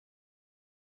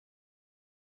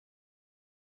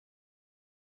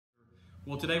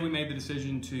Well, today we made the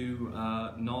decision to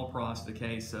null pros the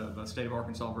case of State of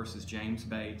Arkansas versus James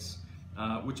Bates,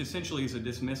 which essentially is a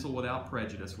dismissal without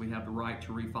prejudice. We have the right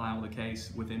to refile the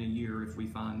case within a year if we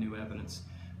find new evidence.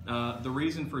 The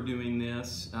reason for doing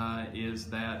this is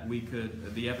that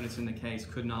the evidence in the case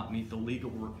could not meet the legal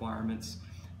requirements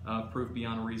of proof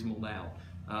beyond a reasonable doubt.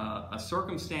 A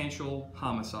circumstantial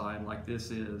homicide like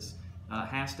this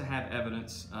has to have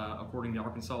evidence, according to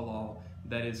Arkansas law,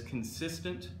 that is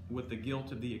consistent with the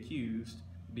guilt of the accused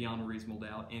beyond a reasonable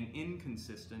doubt and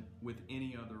inconsistent with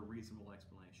any other reasonable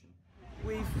explanation.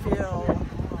 We feel,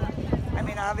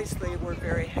 obviously we're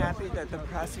very happy that the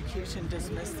prosecution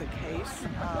dismissed the case,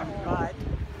 but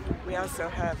we also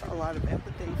have a lot of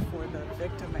empathy for the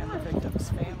victim and the victim's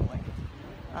family.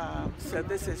 So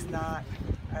this is not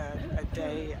a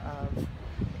day of,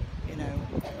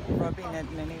 rubbing it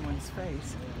in anyone's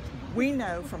face. We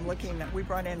know from looking at, we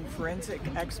brought in forensic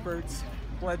experts,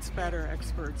 blood spatter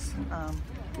experts.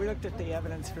 We looked at the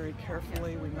evidence very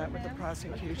carefully. We met with the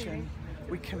prosecution.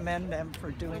 We commend them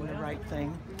for doing the right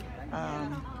thing.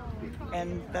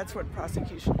 And that's what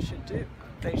prosecutions should do.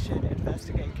 They should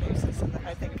investigate cases. And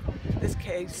I think this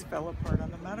case fell apart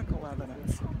on the medical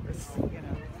evidence.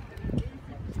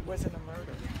 It wasn't a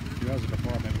murder. As a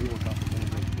department, we were comfortable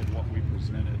with what we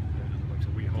presented. And so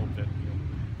we hope that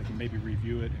they can maybe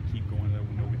review it and keep going.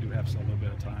 We know we do have still a little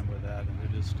bit of time with that, and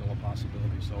it is still a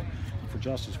possibility. So for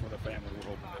justice for the family, we're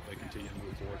hoping that they continue to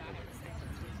move forward with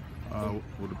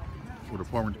it. Will the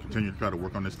department continue to try to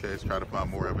work on this case, try to find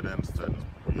more evidence, and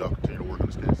will y'all continue to work on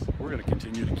this case? We're going to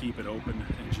continue to keep it open,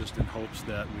 and just in hopes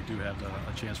that we do have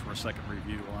a chance for a second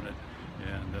review on it,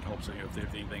 and that hopes that if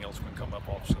anything else can come up,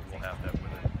 also we'll have that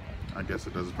with it. I guess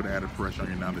it does put added pressure on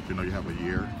you now that you know you have a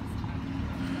year.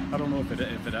 I don't know if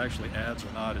it actually adds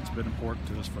or not. It's been important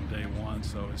to us from day one,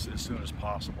 so as soon as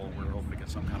possible, we're hoping to get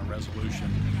some kind of resolution.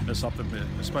 That's something that,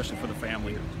 especially for the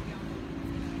family.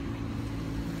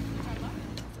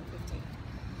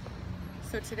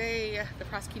 So today, the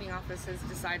prosecuting office has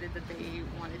decided that they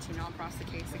wanted to null pros the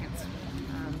case against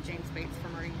James Bates for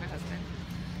murdering my husband.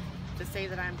 To say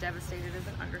that I'm devastated is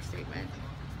an understatement.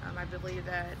 I believe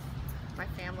that my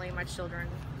family, my children,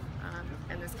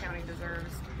 and this county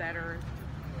deserves better,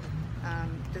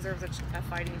 deserves a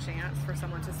fighting chance for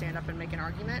someone to stand up and make an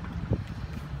argument.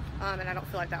 And I don't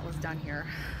feel like that was done here.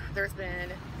 There's been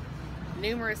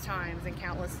numerous times and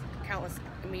countless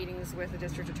meetings with the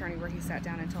district attorney where he sat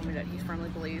down and told me that he firmly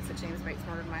believes that James Bates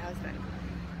murdered my husband.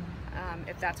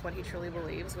 If that's what he truly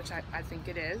believes, which I think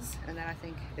it is, and that I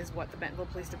think is what the Bentonville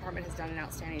Police Department has done an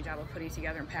outstanding job of putting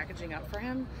together and packaging up for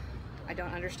him, I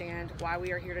don't understand why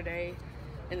we are here today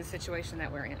in the situation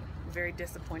that we're in. I'm very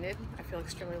disappointed. I feel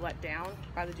extremely let down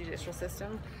by the judicial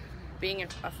system. Being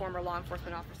a former law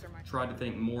enforcement officer, Tried to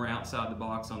think more outside the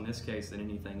box on this case than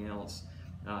anything else.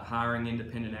 Hiring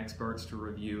independent experts to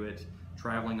review it,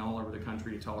 traveling all over the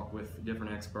country to talk with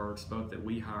different experts, both that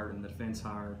we hired and the defense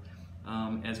hired,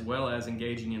 as well as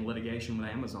engaging in litigation with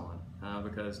Amazon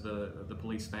because the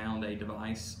police found a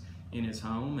device in his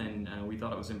home, and we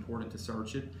thought it was important to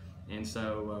search it. And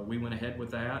so we went ahead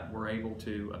with that. We're able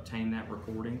to obtain that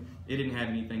recording. It didn't have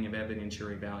anything of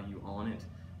evidentiary value on it,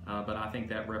 but I think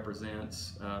that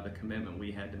represents the commitment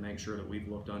we had to make sure that we've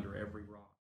looked under every rock.